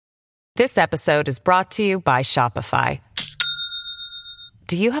This episode is brought to you by Shopify.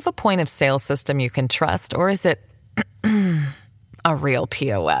 Do you have a point of sale system you can trust, or is it a real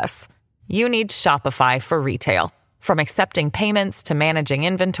POS? You need Shopify for retail. From accepting payments to managing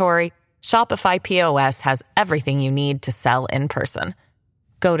inventory, Shopify POS has everything you need to sell in person.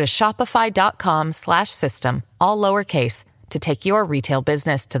 Go to shopify.com/system, all lowercase, to take your retail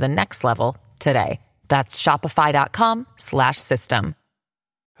business to the next level today. That's shopify.com/system.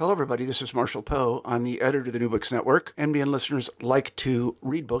 Hello, everybody. This is Marshall Poe. I'm the editor of the New Books Network. NBN listeners like to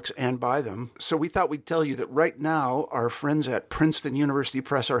read books and buy them. So we thought we'd tell you that right now, our friends at Princeton University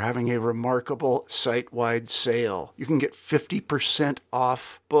Press are having a remarkable site-wide sale. You can get 50%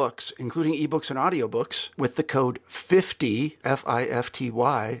 off books, including ebooks and audiobooks, with the code 50,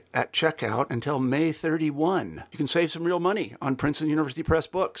 F-I-F-T-Y, at checkout until May 31. You can save some real money on Princeton University Press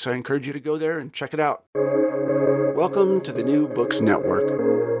books. I encourage you to go there and check it out. Welcome to the New Books Network.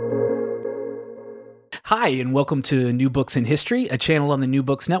 Hi, and welcome to New Books in History, a channel on the New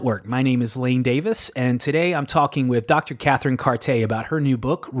Books Network. My name is Lane Davis, and today I'm talking with Dr. Catherine Carté about her new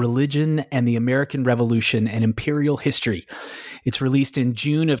book, Religion and the American Revolution, An Imperial History. It's released in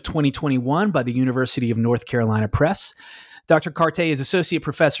June of 2021 by the University of North Carolina Press. Dr. Carté is Associate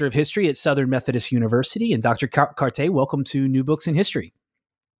Professor of History at Southern Methodist University. And Dr. Carté, welcome to New Books in History.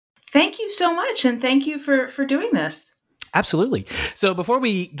 Thank you so much, and thank you for doing this. Absolutely. So before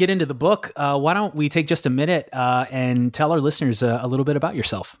we get into the book, why don't we take just a minute and tell our listeners a little bit about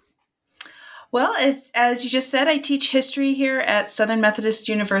yourself? Well, as you just said, I teach history here at Southern Methodist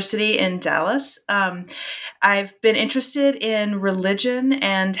University in Dallas. I've been interested in religion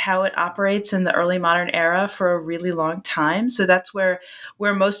and how it operates in the early modern era for a really long time. So that's where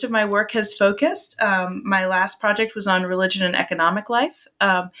most of my work has focused. My last project was on religion and economic life.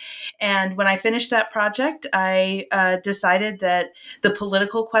 And when I finished that project, I decided that the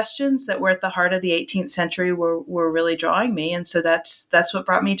political questions that were at the heart of the 18th century were really drawing me. And so that's what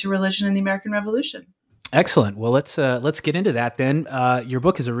brought me to religion and the American Revolution. Excellent. Well, let's get into that then. Your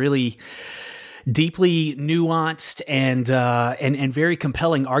book is a really deeply nuanced and very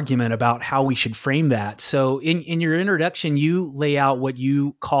compelling argument about how we should frame that. So in your introduction, you lay out what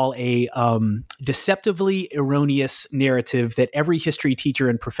you call a deceptively erroneous narrative that every history teacher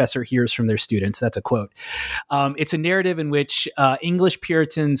and professor hears from their students. That's a quote. It's a narrative in which English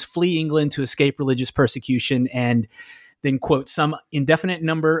Puritans flee England to escape religious persecution, and then, quote, some indefinite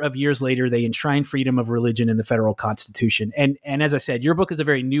number of years later, they enshrine freedom of religion in the federal constitution. And as I said, your book is a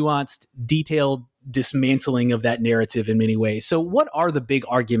very nuanced, detailed dismantling of that narrative in many ways. So what are the big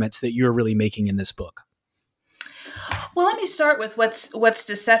arguments that you're really making in this book? Well, let me start with what's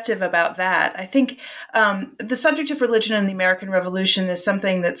deceptive about that. I think the subject of religion and the American Revolution is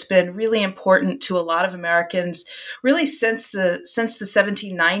something that's been really important to a lot of Americans, really since the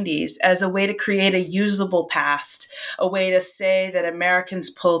 1790s, as a way to create a usable past, a way to say that Americans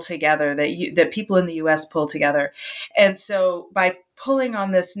pull together, that people in the U.S. pull together, and so by pulling on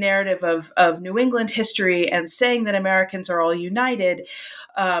this narrative of New England history and saying that Americans are all united,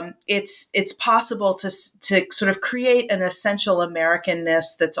 it's possible to sort of create an essential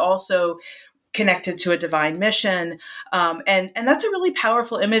Americanness that's also connected to a divine mission, and that's a really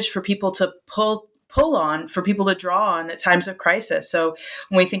powerful image for people to pull on, for people to draw on at times of crisis. So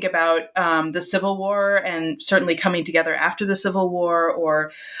when we think about the Civil War, and certainly coming together after the Civil War,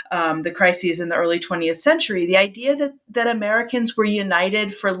 or the crises in the early 20th century, the idea that Americans were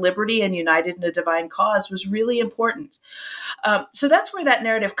united for liberty and united in a divine cause was really important. So that's where that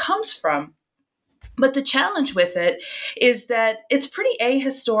narrative comes from. But the challenge with it is that it's pretty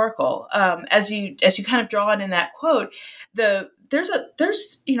ahistorical. As you kind of draw on in that quote, there's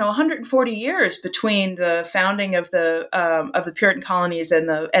 140 years between the founding of the Puritan colonies and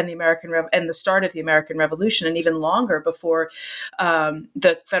the American and the start of the American Revolution, and even longer before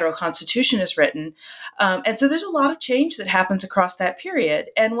the federal Constitution is written. And so there's a lot of change that happens across that period.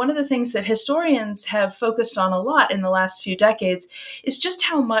 And one of the things that historians have focused on a lot in the last few decades is just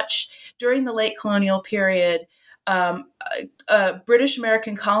how much during the late colonial period, British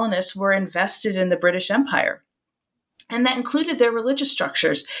American colonists were invested in the British Empire. And that included their religious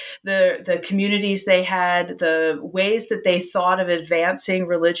structures, the communities they had, the ways that they thought of advancing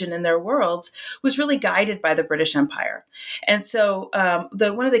religion in their worlds was really guided by the British Empire. And so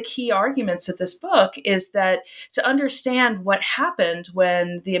one of the key arguments of this book is that to understand what happened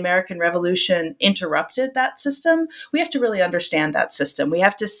when the American Revolution interrupted that system, we have to really understand that system. We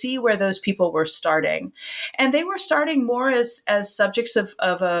have to see where those people were starting. And they were starting more as subjects of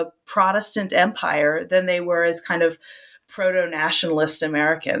a Protestant empire than they were as kind of proto-nationalist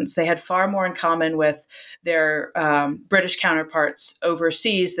Americans. They had far more in common with their British counterparts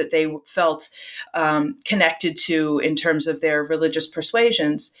overseas that they felt connected to in terms of their religious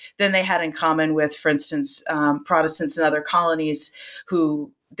persuasions than they had in common with, for instance, Protestants in other colonies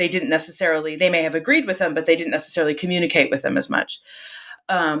who they may have agreed with them, but they didn't necessarily communicate with them as much.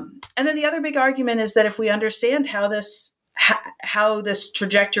 And then the other big argument is that if we understand how this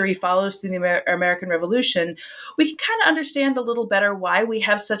trajectory follows through the American Revolution, we can kind of understand a little better why we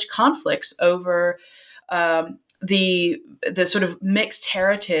have such conflicts over the sort of mixed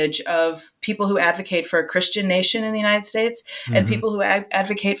heritage of people who advocate for a Christian nation in the United States and people who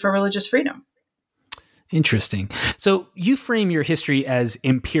advocate for religious freedom. Interesting. So you frame your history as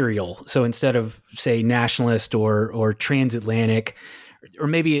imperial. So instead of, say, nationalist or transatlantic, or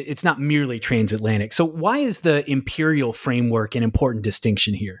maybe it's not merely transatlantic. So why is the imperial framework an important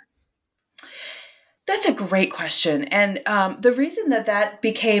distinction here? That's a great question. And the reason that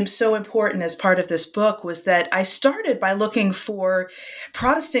became so important as part of this book was that I started by looking for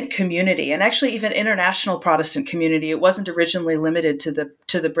Protestant community, and actually even international Protestant community. It wasn't originally limited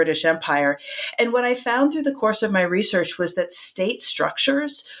to the British Empire. And what I found through the course of my research was that state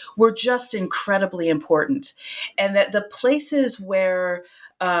structures were just incredibly important, and that the places where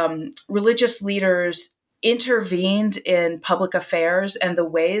religious leaders intervened in public affairs and the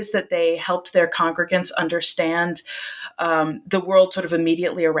ways that they helped their congregants understand the world sort of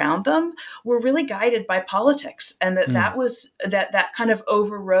immediately around them were really guided by politics. And that kind of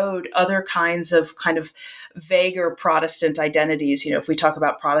overrode other kinds of kind of vaguer Protestant identities. You know, if we talk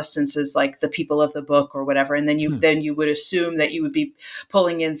about Protestants as like the people of the book or whatever, and then you would assume that you would be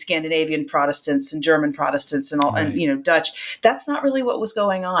pulling in Scandinavian Protestants and German Protestants and all, right, and Dutch. That's not really what was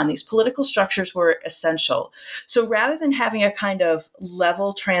going on. These political structures were essential. So rather than having a kind of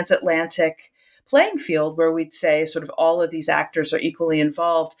level transatlantic playing field where we'd say sort of all of these actors are equally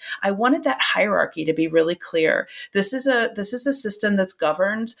involved, I wanted that hierarchy to be really clear. This is a system that's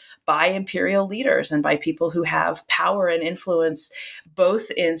governed by imperial leaders and by people who have power and influence both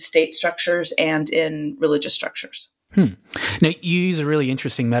in state structures and in religious structures. Now, you use a really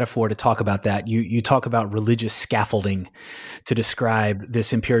interesting metaphor to talk about that. You talk about religious scaffolding to describe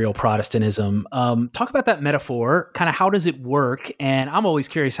this imperial Protestantism. Talk about that metaphor, kind of how does it work? And I'm always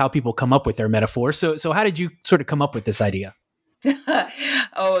curious how people come up with their metaphors. So how did you sort of come up with this idea?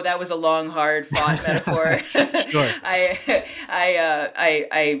 Oh, that was a long, hard fought metaphor. Sure.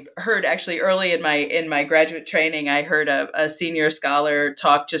 I heard actually early in my graduate training, I heard a senior scholar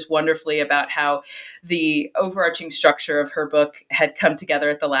talk just wonderfully about how the overarching structure of her book had come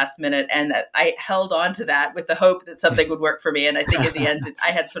together at the last minute, and that I held on to that with the hope that something would work for me. And I think in the end, I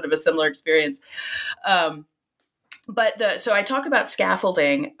had sort of a similar experience. So I talk about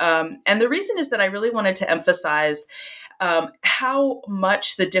scaffolding, and the reason is that I really wanted to emphasize how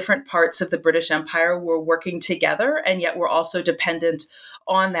much the different parts of the British Empire were working together, and yet were also dependent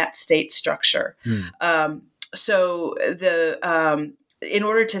on that state structure. In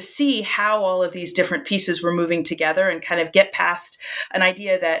order to see how all of these different pieces were moving together and kind of get past an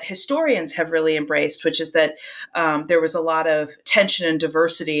idea that historians have really embraced, which is that there was a lot of tension and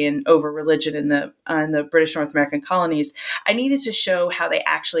diversity over religion in the British North American colonies, I needed to show how they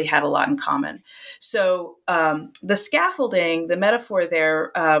actually had a lot in common. So the scaffolding, the metaphor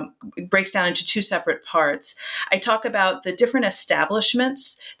there, breaks down into two separate parts. I talk about the different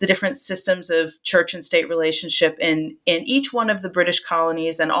establishments, the different systems of church and state relationship in each one of the British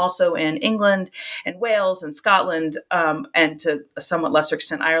colonies, and also in England and Wales and Scotland, and to a somewhat lesser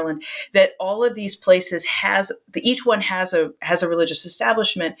extent Ireland, that all of these places each one has a religious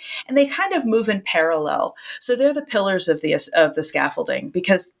establishment, and they kind of move in parallel. So they're the pillars of the scaffolding,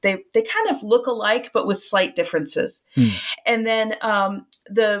 because they kind of look alike but with slight differences. And then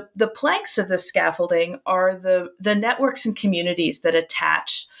the planks of the scaffolding are the networks and communities that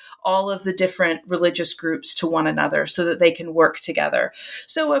attach all of the different religious groups to one another so that they can work together.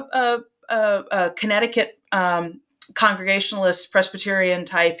 So a Connecticut Congregationalist Presbyterian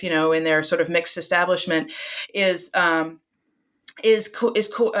type, in their sort of mixed establishment, is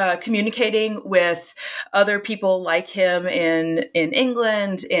communicating with other people like him in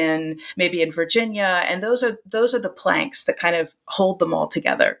England, maybe in Virginia, and those are the planks that kind of hold them all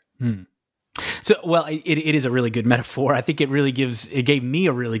together. So, well, it is a really good metaphor. I think it gave me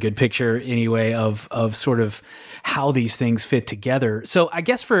a really good picture anyway of sort of how these things fit together. So I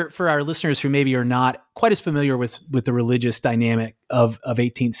guess for our listeners who maybe are not quite as familiar with the religious dynamic of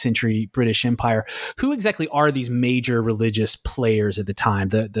 18th century British Empire, who exactly are these major religious players at the time,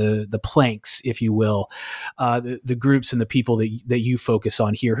 the planks, if you will, the groups and the people that you focus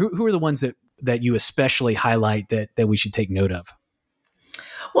on here? Who are the ones that that you especially highlight that we should take note of?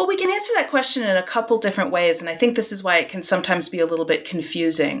 Well, we can answer that question in a couple different ways, and I think this is why it can sometimes be a little bit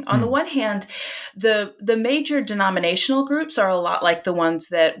confusing. On the one hand, the major denominational groups are a lot like the ones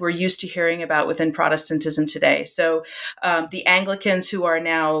that we're used to hearing about within Protestantism today. So the Anglicans, who are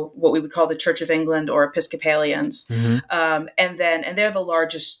now what we would call the Church of England or Episcopalians, and they're the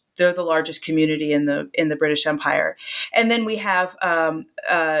largest. They're the largest community in the British Empire, and then we have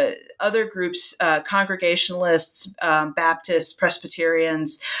other groups, Congregationalists, Baptists,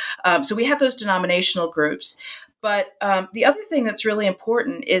 Presbyterians. So we have those denominational groups. But the other thing that's really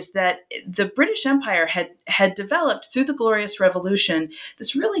important is that the British Empire had developed through the Glorious Revolution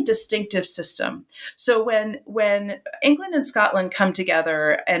this really distinctive system. So when England and Scotland come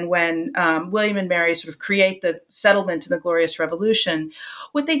together, and when William and Mary sort of create the settlement in the Glorious Revolution,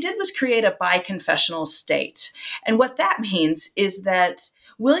 what they did was create a biconfessional state. And what that means is that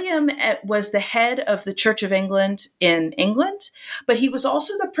William was the head of the Church of England in England, but he was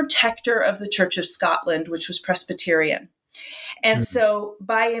also the protector of the Church of Scotland, which was Presbyterian. And so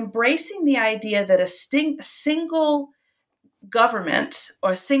by embracing the idea that a single government,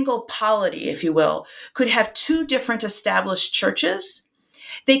 or a single polity, if you will, could have two different established churches,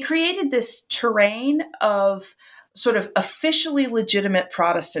 they created this terrain of sort of officially legitimate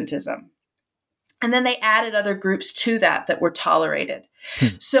Protestantism. And then they added other groups to that were tolerated.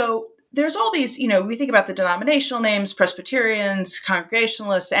 So there's all these, we think about the denominational names, Presbyterians,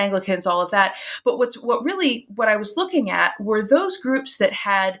 Congregationalists, Anglicans, all of that. But what I was looking at were those groups that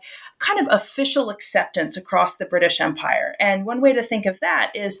had kind of official acceptance across the British Empire. And one way to think of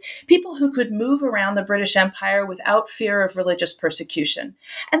that is people who could move around the British Empire without fear of religious persecution.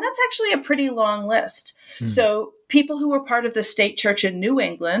 And that's actually a pretty long list. So people who were part of the state church in New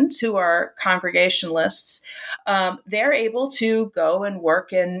England, who are Congregationalists, they're able to go and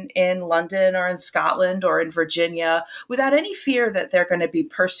work in London or in Scotland or in Virginia without any fear that they're going to be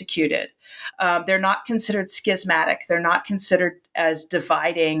persecuted. They're not considered schismatic. They're not considered as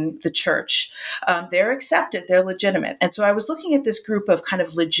dividing the church. They're accepted. They're legitimate. And so I was looking at this group of kind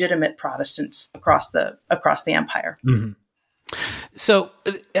of legitimate Protestants across the empire. Mm-hmm. So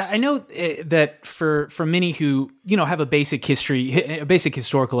I know that for many who, have a basic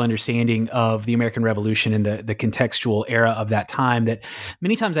historical understanding of the American Revolution and the contextual era of that time, that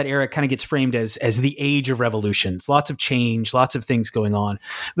many times that era kind of gets framed as the age of revolutions, lots of change, lots of things going on.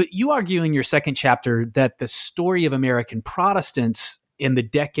 But you argue in your second chapter that the story of American Protestants in the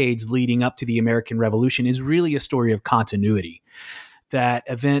decades leading up to the American Revolution is really a story of continuity, that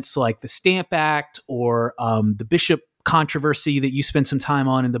events like the Stamp Act or the Bishop controversy that you spend some time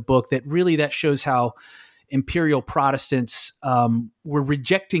on in the book, that shows how imperial Protestants were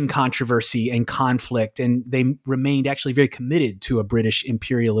rejecting controversy and conflict, and they remained actually very committed to a British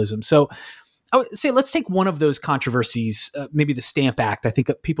imperialism. So I would say let's take one of those controversies, maybe the Stamp Act. I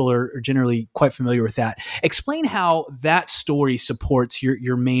think people are generally quite familiar with that. Explain how that story supports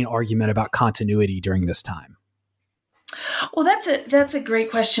your main argument about continuity during this time. Well, that's a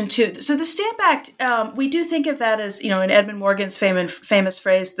great question too. So the Stamp Act, we do think of that as, in Edmund Morgan's famous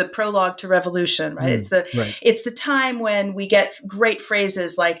phrase, the prologue to revolution, right? It's the time when we get great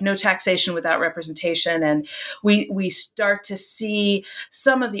phrases like no taxation without representation, and we start to see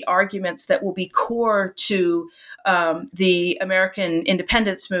some of the arguments that will be core to the American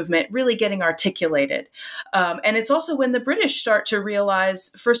independence movement really getting articulated. And it's also when the British start to realize,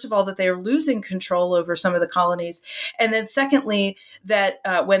 first of all, that they're losing control over some of the colonies. And then secondly, that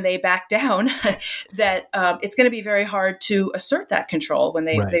when they back down, that it's going to be very hard to assert that control when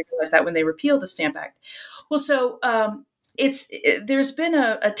they realize that when they repeal the Stamp Act. Well, so there's been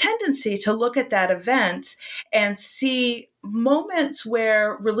a tendency to look at that event and see moments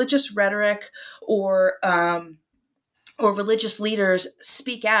where religious rhetoric or religious leaders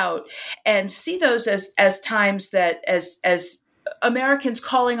speak out, and see those as times that as Americans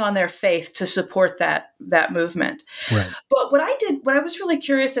calling on their faith to support that movement. Right. But what I was really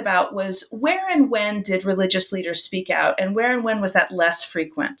curious about was where and when did religious leaders speak out, and where and when was that less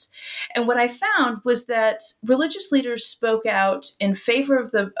frequent? And what I found was that religious leaders spoke out in favor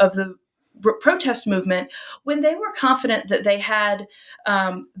of the protest movement when they were confident that they had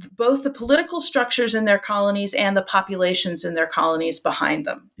both the political structures in their colonies and the populations in their colonies behind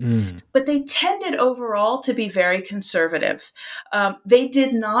them. But they tended overall to be very conservative. They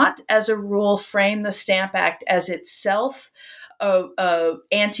did not, as a rule, frame the Stamp Act as itself a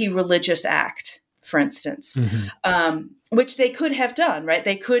anti-religious act, for instance, which they could have done, right?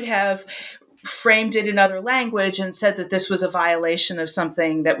 They could have framed it in other language and said that this was a violation of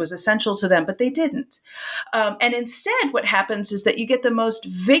something that was essential to them, but they didn't. And instead, what happens is that you get the most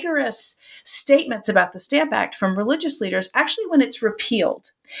vigorous statements about the Stamp Act from religious leaders actually when it's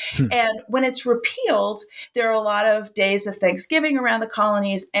repealed. And when it's repealed, there are a lot of days of Thanksgiving around the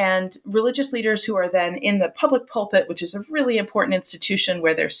colonies, and religious leaders who are then in the public pulpit, which is a really important institution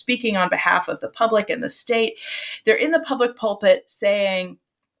where they're speaking on behalf of the public and the state. They're in the public pulpit saying,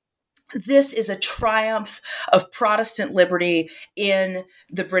 this is a triumph of Protestant liberty in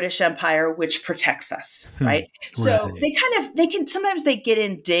the British Empire, which protects us, right? So sometimes they get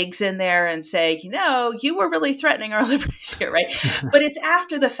in digs in there and say, you were really threatening our liberties here, right? But it's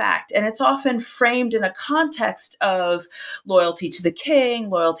after the fact, and it's often framed in a context of loyalty to the king,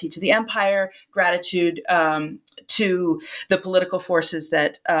 loyalty to the empire, gratitude to the political forces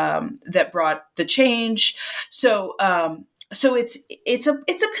that brought the change. So it's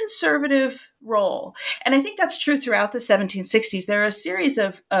a conservative role, and I think that's true throughout the 1760s. There are a series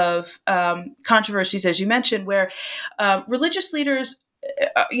of controversies, as you mentioned, where religious leaders,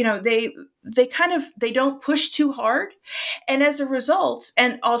 they don't push too hard, and as a result,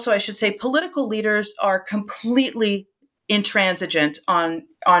 and also I should say, political leaders are completely intransigent on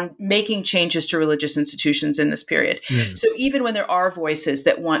making changes to religious institutions in this period. So even when there are voices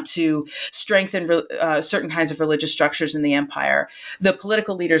that want to strengthen certain kinds of religious structures in the empire, the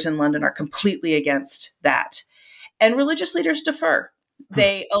political leaders in London are completely against that. And religious leaders defer.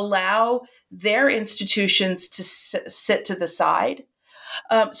 They allow their institutions to sit to the side.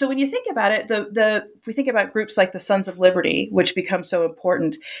 So when you think about it, if we think about groups like the Sons of Liberty, which become so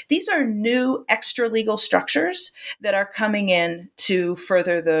important, these are new extra legal structures that are coming in to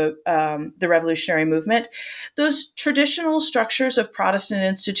further the revolutionary movement. Those traditional structures of Protestant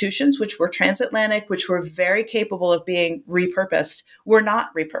institutions, which were transatlantic, which were very capable of being repurposed, were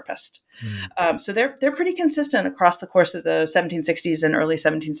not repurposed. So they're pretty consistent across the course of the 1760s and early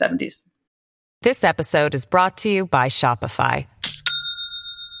 1770s. This episode is brought to you by Shopify.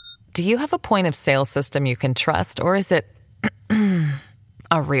 Do you have a point of sale system you can trust, or is it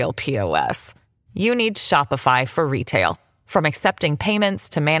a real POS? You need Shopify for retail. From accepting payments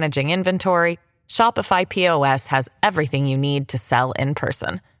to managing inventory, Shopify POS has everything you need to sell in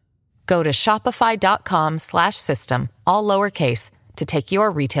person. Go to shopify.com/system, all lowercase, to take your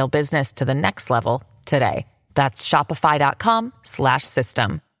retail business to the next level today. That's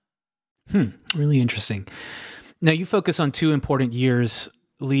shopify.com/system. Really interesting. Now, you focus on two important years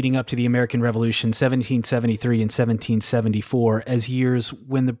leading up to the American Revolution, 1773 and 1774, as years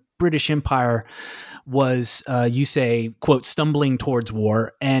when the British Empire was, you say, quote, stumbling towards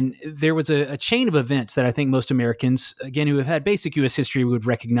war. And there was a chain of events that I think most Americans, again, who have had basic U.S. history would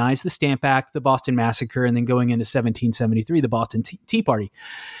recognize: the Stamp Act, the Boston Massacre, and then going into 1773, the Boston Tea Party.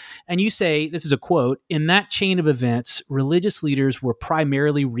 And you say, this is a quote, "In that chain of events, religious leaders were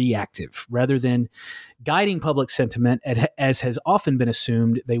primarily reactive. Rather than guiding public sentiment, as has often been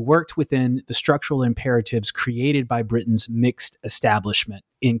assumed, they worked within the structural imperatives created by Britain's mixed establishment,"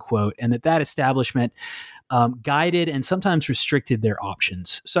 end quote. And that establishment guided and sometimes restricted their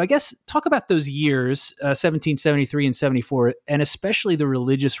options. So I guess talk about those years, 1773 and 74, and especially the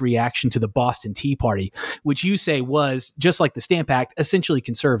religious reaction to the Boston Tea Party, which you say was, just like the Stamp Act, essentially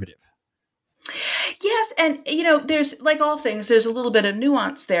conservative. Yes, and there's, like all things, there's a little bit of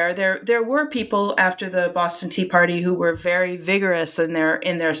nuance there. There were people after the Boston Tea Party who were very vigorous in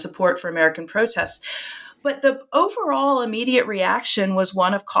their support for American protests. But the overall immediate reaction was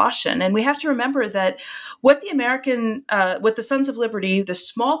one of caution. And we have to remember that what the Sons of Liberty, the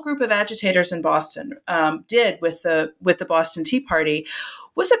small group of agitators in Boston, did with the Boston Tea Party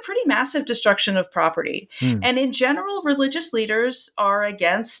was a pretty massive destruction of property. And in general, religious leaders are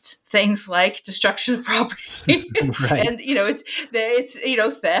against things like destruction of property. Right. And,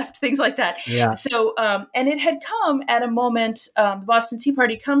 it's theft, things like that. Yeah. So, and it had come at a moment, the Boston Tea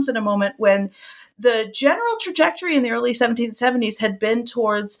Party comes at a moment when the general trajectory in the early 1770s had been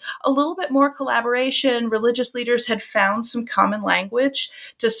towards a little bit more collaboration. Religious leaders had found some common language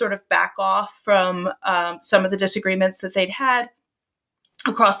to sort of back off from some of the disagreements that they'd had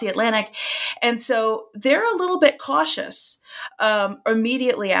across the Atlantic. And so they're a little bit cautious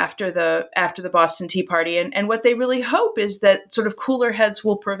immediately after the Boston Tea Party. And what they really hope is that sort of cooler heads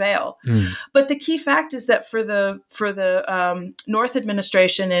will prevail. But the key fact is that for the North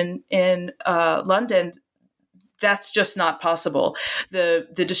administration in London, that's just not possible. The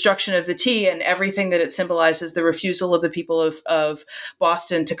destruction of the tea and everything that it symbolizes, the refusal of the people of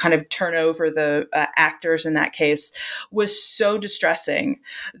Boston to kind of turn over the actors in that case, was so distressing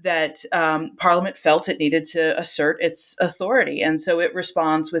that Parliament felt it needed to assert its authority. And so it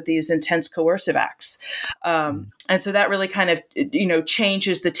responds with these intense coercive acts. And so that really kind of,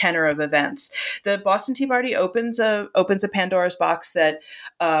 changes the tenor of events. The Boston Tea Party opens a Pandora's box that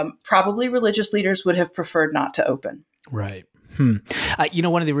probably religious leaders would have preferred not to open. Right. One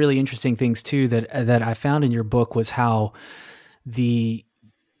of the really interesting things too that I found in your book was how the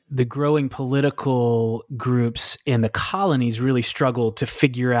growing political groups in the colonies really struggled to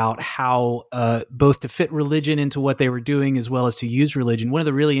figure out how both to fit religion into what they were doing as well as to use religion. One of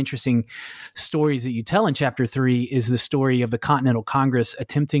the really interesting stories that you tell in chapter 3 is the story of the Continental Congress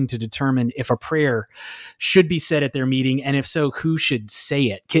attempting to determine if a prayer should be said at their meeting, and if so, who should say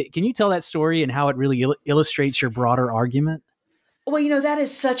it. Can you tell that story and how it really illustrates your broader argument? Well, that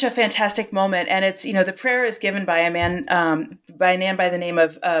is such a fantastic moment. And it's, the prayer is given by a man by the name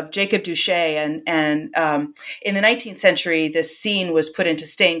of Jacob Duché. And in the 19th century, this scene was put into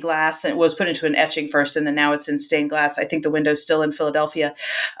stained glass, and it was put into an etching first, and then now it's in stained glass. I think the window's still in Philadelphia.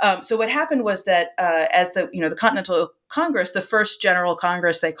 So what happened was that as the Continental Congress, the first General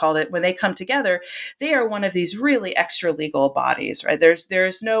Congress, they called it, when they come together, they are one of these really extra legal bodies, right?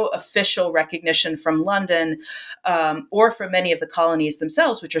 There's no official recognition from London or from many of the colonies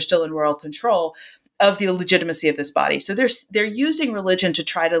themselves, which are still in royal control, of the legitimacy of this body. So they're using religion to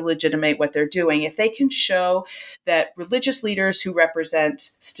try to legitimate what they're doing. If they can show that religious leaders who represent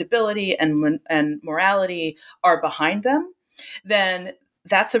stability and morality are behind them, then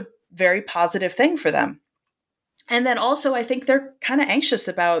that's a very positive thing for them. And then also, I think they're kind of anxious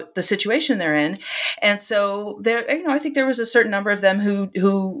about the situation they're in. And so I think there was a certain number of them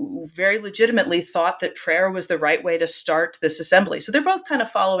who very legitimately thought that prayer was the right way to start this assembly. So they're both kind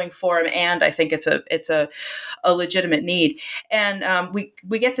of following form, and I think it's a legitimate need. And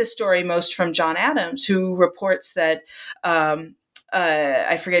we get this story most from John Adams, who reports that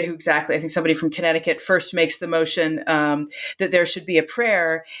I forget who exactly. I think somebody from Connecticut first makes the motion that there should be a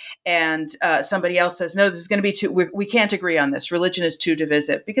prayer, and somebody else says, "No, this is going to be too. We can't agree on this. Religion is too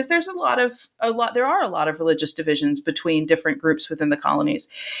divisive," because there are a lot of religious divisions between different groups within the colonies.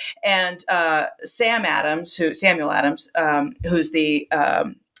 And Samuel Adams, who's the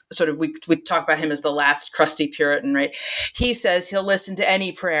we talk about him as the last crusty Puritan, right? He says he'll listen to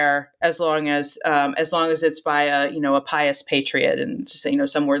any prayer as long as it's by a pious patriot, and to say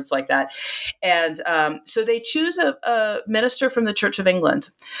some words like that. And so they choose a minister from the Church of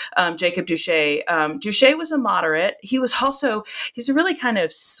England, Jacob Duché. Duché was a moderate. He's a really kind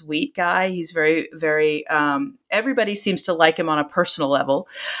of sweet guy. He's very, very. Everybody seems to like him on a personal level.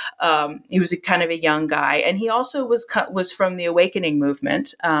 He was a kind of a young guy, and he also was from the Awakening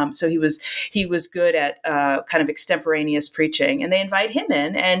movement. So he was good at kind of extemporaneous preaching, and they invite him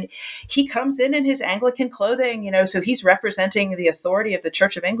in, and he comes in his Anglican clothing, so he's representing the authority of the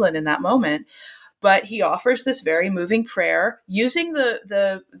Church of England in that moment. But he offers this very moving prayer using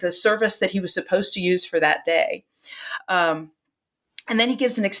the service that he was supposed to use for that day. And then he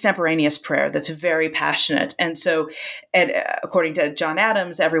gives an extemporaneous prayer that's very passionate. And so, according to John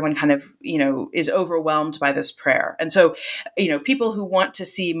Adams, everyone kind of, is overwhelmed by this prayer. And so, people who want to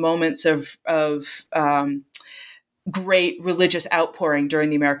see moments of great religious outpouring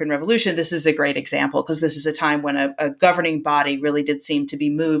during the American Revolution, this is a great example, because this is a time when a governing body really did seem to be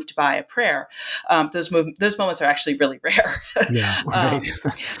moved by a prayer. Those moments are actually really rare. Yeah, right.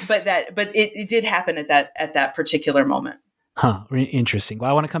 But it did happen at that particular moment. Huh. Interesting.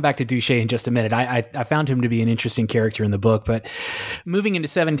 Well, I want to come back to Duché in just a minute. I found him to be an interesting character in the book, but moving into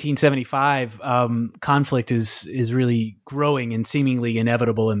 1775, conflict is really growing and seemingly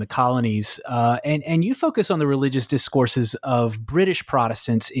inevitable in the colonies. And you focus on the religious discourses of British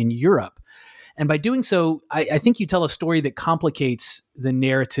Protestants in Europe. And by doing so, I think you tell a story that complicates the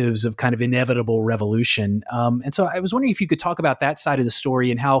narratives of kind of inevitable revolution. And so I was wondering if you could talk about that side of the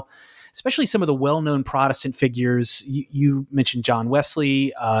story and how, especially some of the well-known Protestant figures, you mentioned John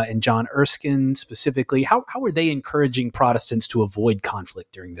Wesley and John Erskine specifically. How were they encouraging Protestants to avoid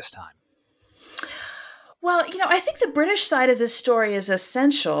conflict during this time? Well, I think the British side of this story is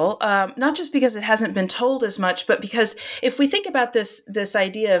essential, not just because it hasn't been told as much, but because if we think about this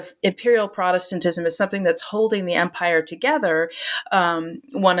idea of imperial Protestantism as something that's holding the empire together,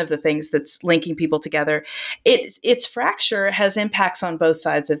 one of the things that's linking people together, its fracture has impacts on both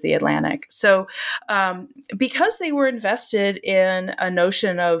sides of the Atlantic. So because they were invested in a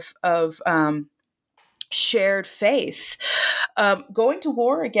notion of shared faith, going to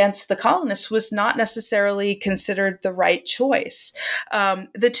war against the colonists was not necessarily considered the right choice.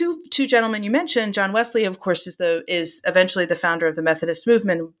 The two gentlemen you mentioned, John Wesley, of course, is eventually the founder of the Methodist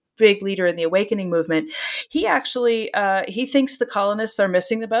movement, big leader in the Awakening movement. He actually he thinks the colonists are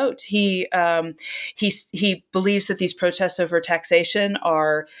missing the boat. He believes that these protests over taxation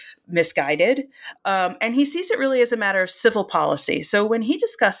are misguided, and he sees it really as a matter of civil policy. So when he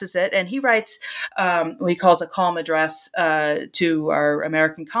discusses it, and he writes what he calls a calm address to our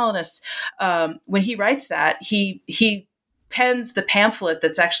American colonists, when he writes that, he pens the pamphlet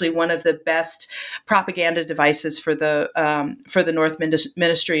that's actually one of the best propaganda devices for the North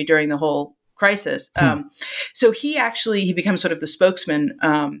Ministry during the whole crisis. So he becomes sort of the spokesman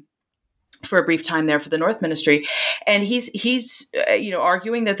for a brief time there for the North Ministry, and he's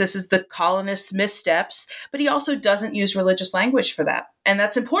arguing that this is the colonists' missteps, but he also doesn't use religious language for that, and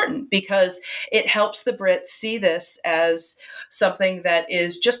that's important because it helps the Brits see this as something that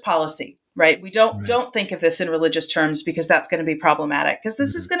is just policy. Right. We don't think of this in religious terms because that's going to be problematic, because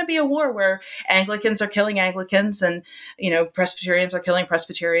this is going to be a war where Anglicans are killing Anglicans and, Presbyterians are killing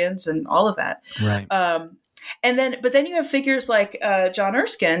Presbyterians and all of that. Right. But then you have figures like John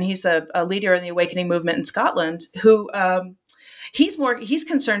Erskine. He's a leader in the Awakening movement in Scotland, who he's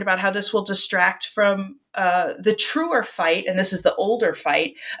concerned about how this will distract from the truer fight. And this is the older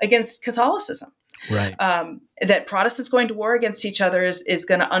fight against Catholicism. Right. That Protestants going to war against each other is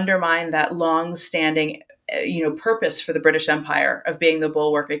going to undermine that long-standing, purpose for the British Empire of being the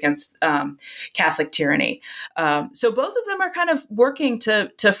bulwark against Catholic tyranny. So both of them are kind of working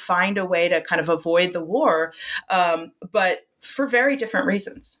to find a way to kind of avoid the war, but for very different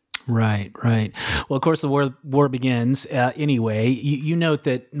reasons. Right. Well, of course, the war begins anyway. You note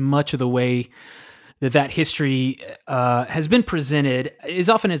that much of the way that history has been presented is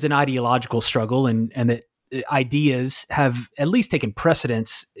often as an ideological struggle, and that ideas have at least taken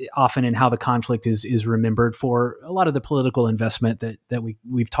precedence often in how the conflict is remembered for a lot of the political investment that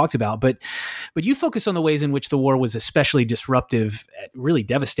we've talked about. But you focus on the ways in which the war was especially disruptive, really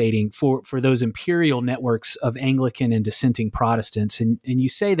devastating for those imperial networks of Anglican and dissenting Protestants. And you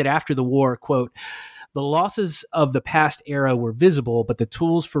say that after the war, quote, "The losses of the past era were visible, but the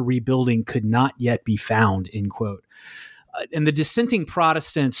tools for rebuilding could not yet be found," end quote. And the dissenting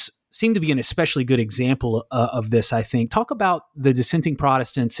Protestants seem to be an especially good example of this, I think. Talk about the dissenting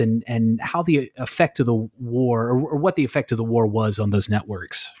Protestants and how the effect of the war, or what the effect of the war was on those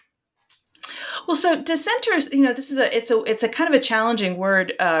networks. Well, so dissenters, this is it's a kind of a challenging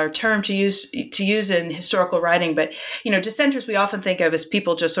word term to use in historical writing. But dissenters we often think of as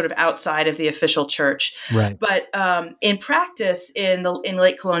people just sort of outside of the official church. Right. But in practice, in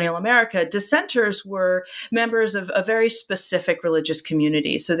late colonial America, dissenters were members of a very specific religious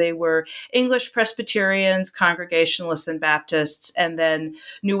community. So they were English Presbyterians, Congregationalists, and Baptists, and then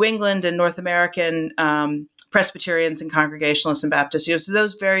New England and North American Presbyterians and Congregationalists and Baptists, so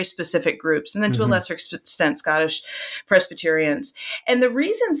those very specific groups, and then to a lesser extent, Scottish Presbyterians. And the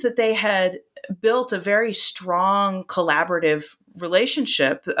reasons that they had built a very strong collaborative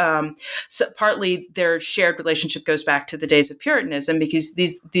relationship, so partly their shared relationship goes back to the days of Puritanism, because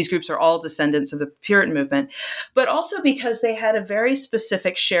these groups are all descendants of the Puritan movement, but also because they had a very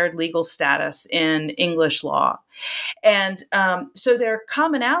specific shared legal status in English law. And so their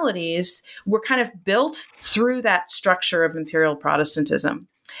commonalities were kind of built through that structure of imperial Protestantism.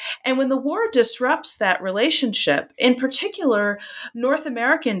 And when the war disrupts that relationship, in particular, North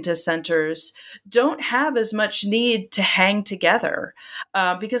American dissenters don't have as much need to hang together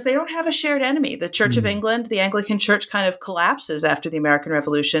because they don't have a shared enemy. The Church of England, the Anglican Church, kind of collapses after the American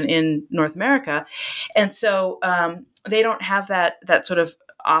Revolution in North America. And so they don't have that sort of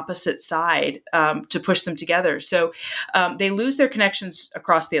opposite side to push them together. So they lose their connections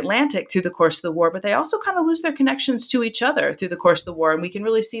across the Atlantic through the course of the war, but they also kind of lose their connections to each other through the course of the war. And we can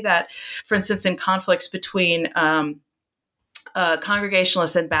really see that, for instance, in conflicts between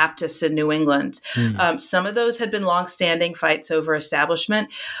Congregationalists and Baptists in New England. Some of those had been longstanding fights over establishment,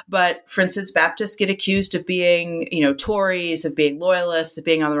 but for instance, Baptists get accused of being, Tories, of being loyalists, of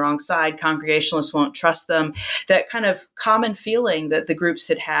being on the wrong side. Congregationalists won't trust them. That kind of common feeling that the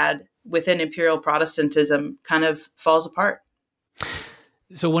groups had within imperial Protestantism kind of falls apart.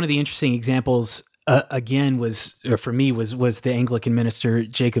 So one of the interesting examples again was the Anglican minister,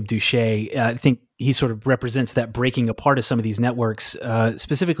 Jacob Duché. I think he sort of represents that breaking apart of some of these networks,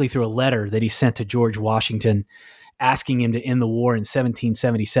 specifically through a letter that he sent to George Washington asking him to end the war in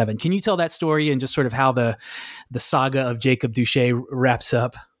 1777. Can you tell that story and just sort of how the saga of Jacob Duché wraps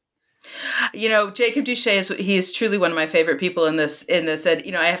up? Jacob Duché he is truly one of my favorite people in this. And,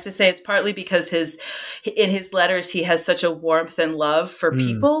 I have to say it's partly because in his letters, he has such a warmth and love for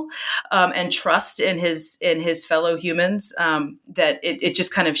people, and trust in his fellow humans, that it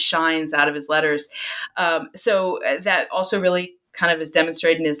just kind of shines out of his letters. So that also really kind of is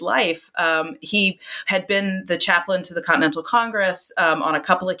demonstrated in his life. He had been the chaplain to the Continental Congress on a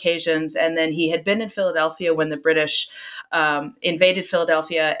couple occasions, and then he had been in Philadelphia when the British invaded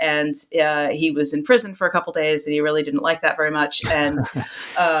Philadelphia, and he was in prison for a couple days, and he really didn't like that very much. And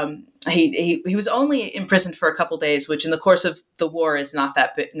he was only imprisoned for a couple days, which in the course of the war is not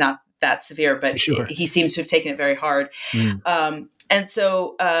that severe, but sure. He seems to have taken it very hard. And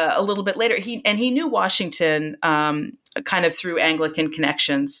so a little bit later, he knew Washington kind of through Anglican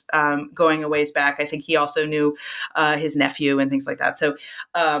connections, going a ways back. I think he also knew his nephew and things like that. So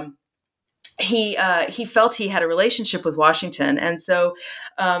he felt he had a relationship with Washington. And so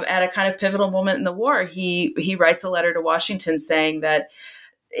at a kind of pivotal moment in the war, he writes a letter to Washington saying that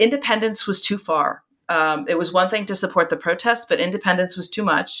independence was too far. It was one thing to support the protests, but independence was too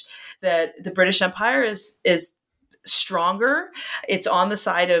much, that the British Empire is stronger. It's on the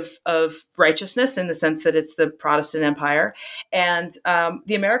side of righteousness in the sense that it's the Protestant Empire, and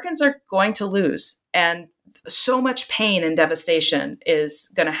the Americans are going to lose. And so much pain and devastation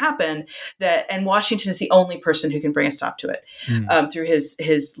is going to happen and Washington is the only person who can bring a stop to it through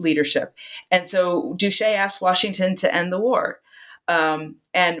his leadership. And so Duché asked Washington to end the war. And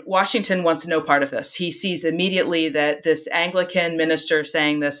Washington wants no part of this. He sees immediately that this Anglican minister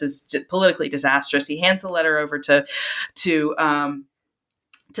saying this is politically disastrous. He hands the letter over to the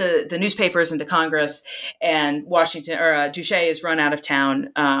newspapers and to Congress, and Duché is run out of town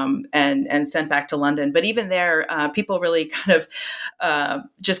and sent back to London. But even there, people really kind of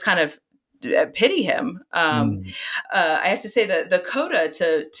pity him. I have to say that the coda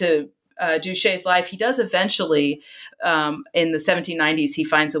to Duché's life, he does eventually, in the 1790s, he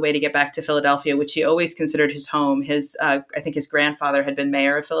finds a way to get back to Philadelphia, which he always considered his home. I think his grandfather had been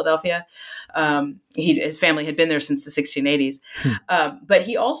mayor of Philadelphia. His family had been there since the 1680s. But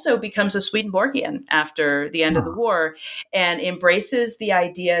he also becomes a Swedenborgian after the end of the war and embraces the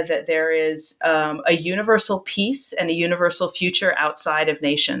idea that there is a universal peace and a universal future outside of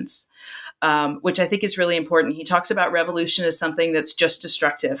nations. Which I think is really important. He talks about revolution as something that's just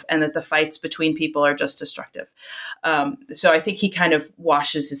destructive, and that the fights between people are just destructive. So I think he kind of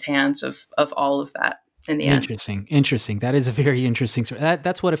washes his hands of all of that in the end. Interesting. That is a very interesting story.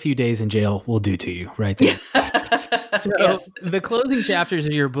 That's what a few days in jail will do to you, right there. So yes. The closing chapters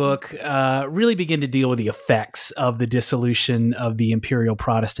of your book really begin to deal with the effects of the dissolution of the imperial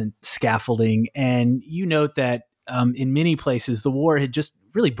Protestant scaffolding, and you note that in many places, the war had just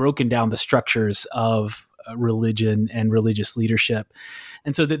really broken down the structures of religion and religious leadership.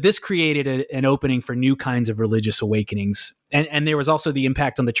 And so that this created an opening for new kinds of religious awakenings. And there was also the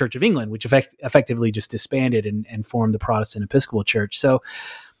impact on the Church of England, which effectively just disbanded and formed the Protestant Episcopal Church. So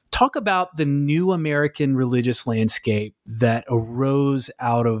talk about the new American religious landscape that arose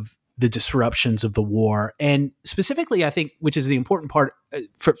out of the disruptions of the war. And specifically, I think, which is the important part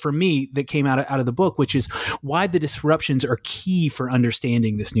for me that came out of the book, which is why the disruptions are key for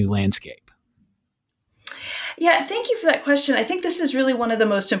understanding this new landscape. Yeah, thank you for that question. I think this is really one of the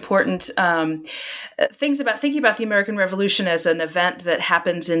most important things about thinking about the American Revolution as an event that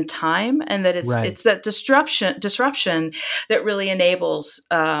happens in time, and that it's that disruption that really enables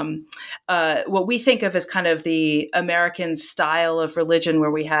what we think of as kind of the American style of religion, where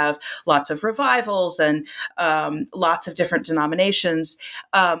we have lots of revivals and lots of different denominations.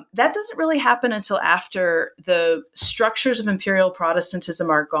 That doesn't really happen until after the structures of imperial Protestantism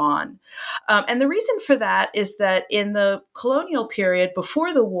are gone. And the reason for that is that in the colonial period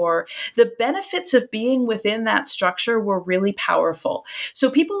before the war, the benefits of being within that structure were really powerful. So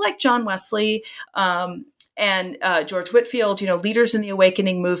people like John Wesley and George Whitefield, leaders in the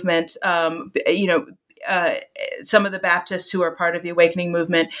Awakening movement, some of the Baptists who are part of the Awakening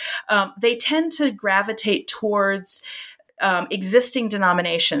movement, they tend to gravitate towards existing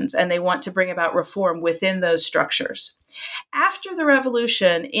denominations, and they want to bring about reform within those structures. After the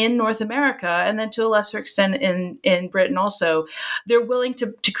Revolution in North America, and then to a lesser extent in Britain also, they're willing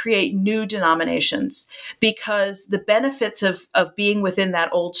to create new denominations because the benefits of being within that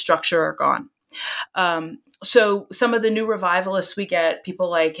old structure are gone. So some of the new revivalists we get, people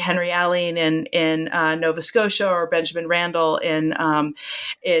like Henry Alline in Nova Scotia, or Benjamin Randall in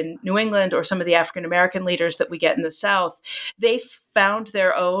New England, or some of the African American leaders that we get in the South, they found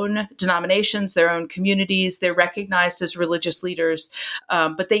their own denominations, their own communities. They're recognized as religious leaders,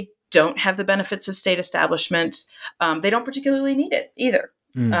 but they don't have the benefits of state establishment. They don't particularly need it either.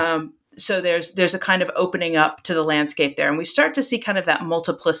 So there's a kind of opening up to the landscape there. And we start to see kind of that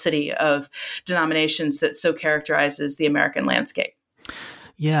multiplicity of denominations that so characterizes the American landscape.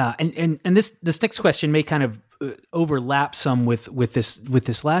 Yeah, and this next question may kind of overlap some with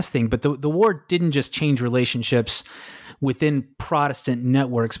this last thing, but the war didn't just change relationships within Protestant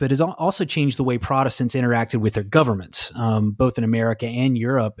networks, but has also changed the way Protestants interacted with their governments, both in America and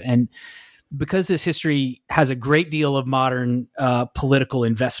Europe. And because this history has a great deal of modern political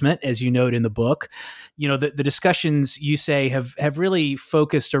investment, as you note in the book, the discussions you say have really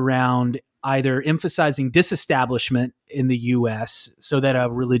focused around either emphasizing disestablishment in the U.S. so that a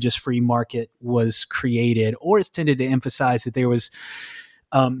religious free market was created, or it's tended to emphasize that there was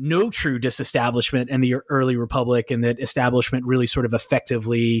no true disestablishment in the early republic, and that establishment really sort of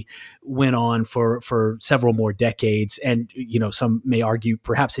effectively went on for several more decades. And, some may argue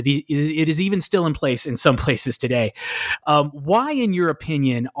perhaps it is even still in place in some places today. Why, in your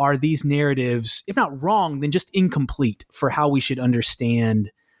opinion, are these narratives, if not wrong, then just incomplete for how we should understand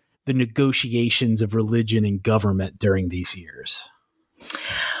the negotiations of religion and government during these years?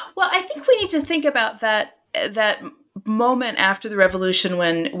 Well, I think we need to think about that moment after the revolution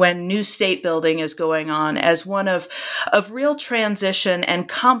when new state building is going on as one of real transition and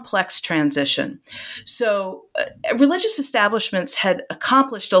complex transition. So religious establishments had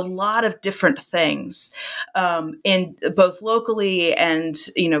accomplished a lot of different things in both locally and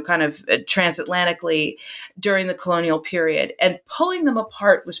kind of transatlantically during the colonial period, and pulling them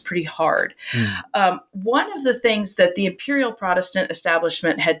apart was pretty hard. One of the things that the imperial Protestant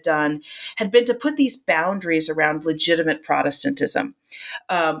establishment had done had been to put these boundaries around legitimate Protestantism,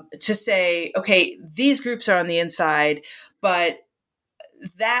 to say, okay, these groups are on the inside, but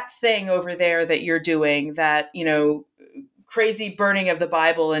that thing over there that you're doing, that, crazy burning of the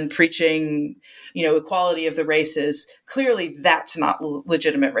Bible and preaching, equality of the races, clearly that's not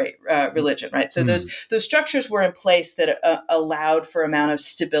legitimate religion, right? So those structures were in place that allowed for amount of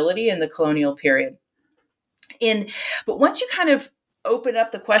stability in the colonial period. But once you kind of open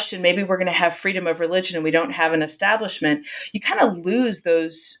up the question, maybe we're going to have freedom of religion and we don't have an establishment, you kind of lose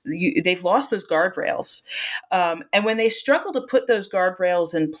they've lost those guardrails. And when they struggle to put those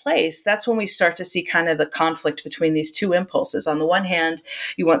guardrails in place, that's when we start to see kind of the conflict between these two impulses. On the one hand,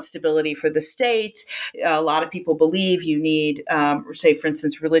 you want stability for the state. A lot of people believe you need, say, for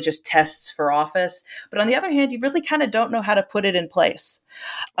instance, religious tests for office. But on the other hand, you really kind of don't know how to put it in place.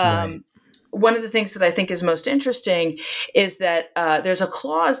 Right. One of the things that I think is most interesting is that there's a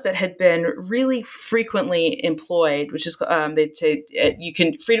clause that had been really frequently employed, which is they'd say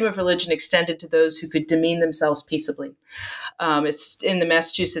freedom of religion extended to those who could demean themselves peaceably. It's in the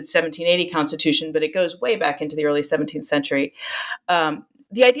Massachusetts 1780 Constitution, but it goes way back into the early 17th century.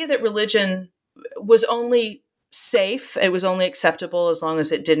 The idea that religion was only safe, it was only acceptable as long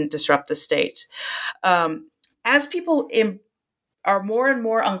as it didn't disrupt the state. As people are more and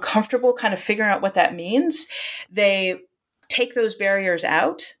more uncomfortable kind of figuring out what that means, they take those barriers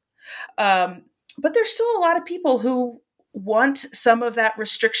out. But there's still a lot of people who want some of that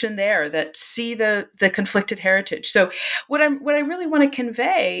restriction there, that see the conflicted heritage. So what I really want to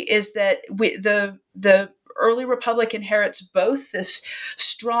convey is that the early republic inherits both this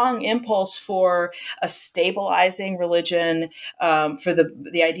strong impulse for a stabilizing religion, for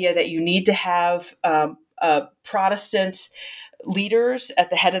the idea that you need to have Protestant leaders at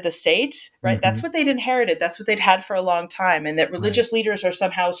the head of the state, right? Mm-hmm. That's what they'd inherited. That's what they'd had for a long time. And that religious leaders are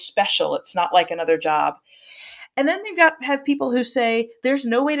somehow special. It's not like another job. And then you have people who say, there's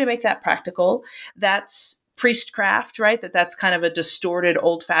no way to make that practical. That's priestcraft, right? That's kind of a distorted,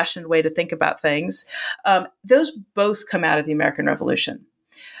 old-fashioned way to think about things. Those both come out of the American Revolution.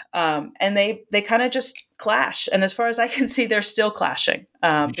 And they kind of just clash. And as far as I can see, they're still clashing.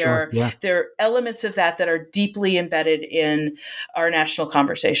 There are elements of that are deeply embedded in our national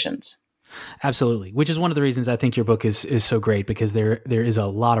conversations. Absolutely. Which is one of the reasons I think your book is so great, because there is a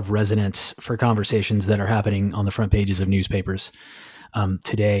lot of resonance for conversations that are happening on the front pages of newspapers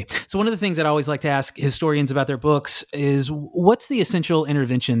today. So one of the things that I always like to ask historians about their books is, what's the essential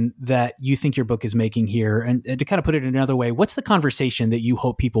intervention that you think your book is making here? And to kind of put it another way, what's the conversation that you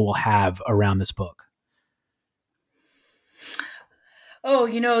hope people will have around this book? Oh,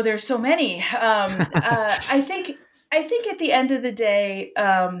 there's so many. I think at the end of the day,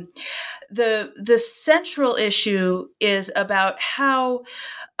 the central issue is about how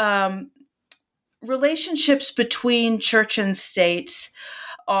relationships between church and state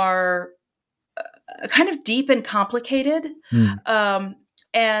are kind of deep and complicated,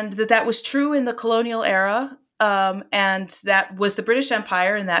 and that was true in the colonial era. and that was the British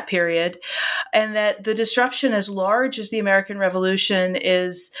Empire in that period, and that the disruption, as large as the American Revolution,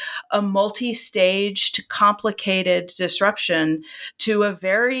 is a multi-staged, complicated disruption to a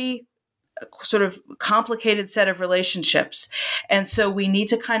very sort of complicated set of relationships. And so we need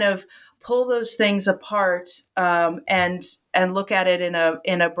to kind of pull those things apart and look at it in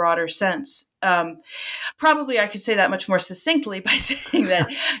a broader sense. Probably I could say that much more succinctly by saying that,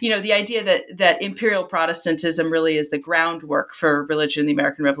 the idea that imperial Protestantism really is the groundwork for religion in the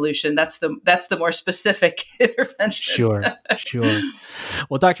American Revolution. That's the more specific intervention. Sure.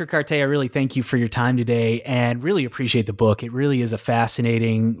 Well, Dr. Carte, I really thank you for your time today and really appreciate the book. It really is a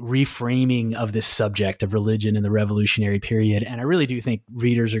fascinating reframing of this subject of religion in the Revolutionary period. And I really do think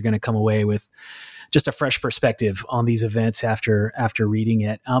readers are going to come away with just a fresh perspective on these events after reading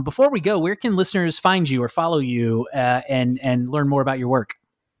it. Before we go, where can listeners find you or follow you and learn more about your work?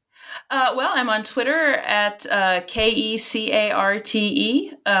 Well, I'm on Twitter at KECARTE.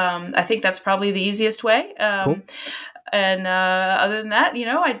 I think that's probably the easiest way. Cool. And other than that,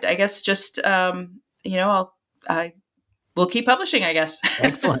 I guess just, we'll keep publishing, I guess.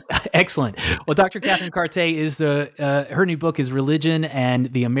 Excellent. Well, Dr. Catherine Carte is her new book is Religion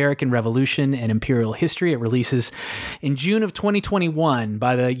and the American Revolution and Imperial History. It releases in June of 2021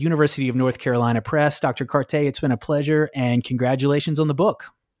 by the University of North Carolina Press. Dr. Carte, it's been a pleasure and congratulations on the book.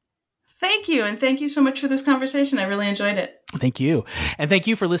 Thank you. And thank you so much for this conversation. I really enjoyed it. Thank you. And thank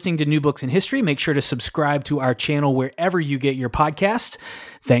you for listening to New Books in History. Make sure to subscribe to our channel wherever you get your podcast.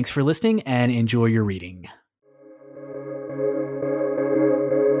 Thanks for listening and enjoy your reading.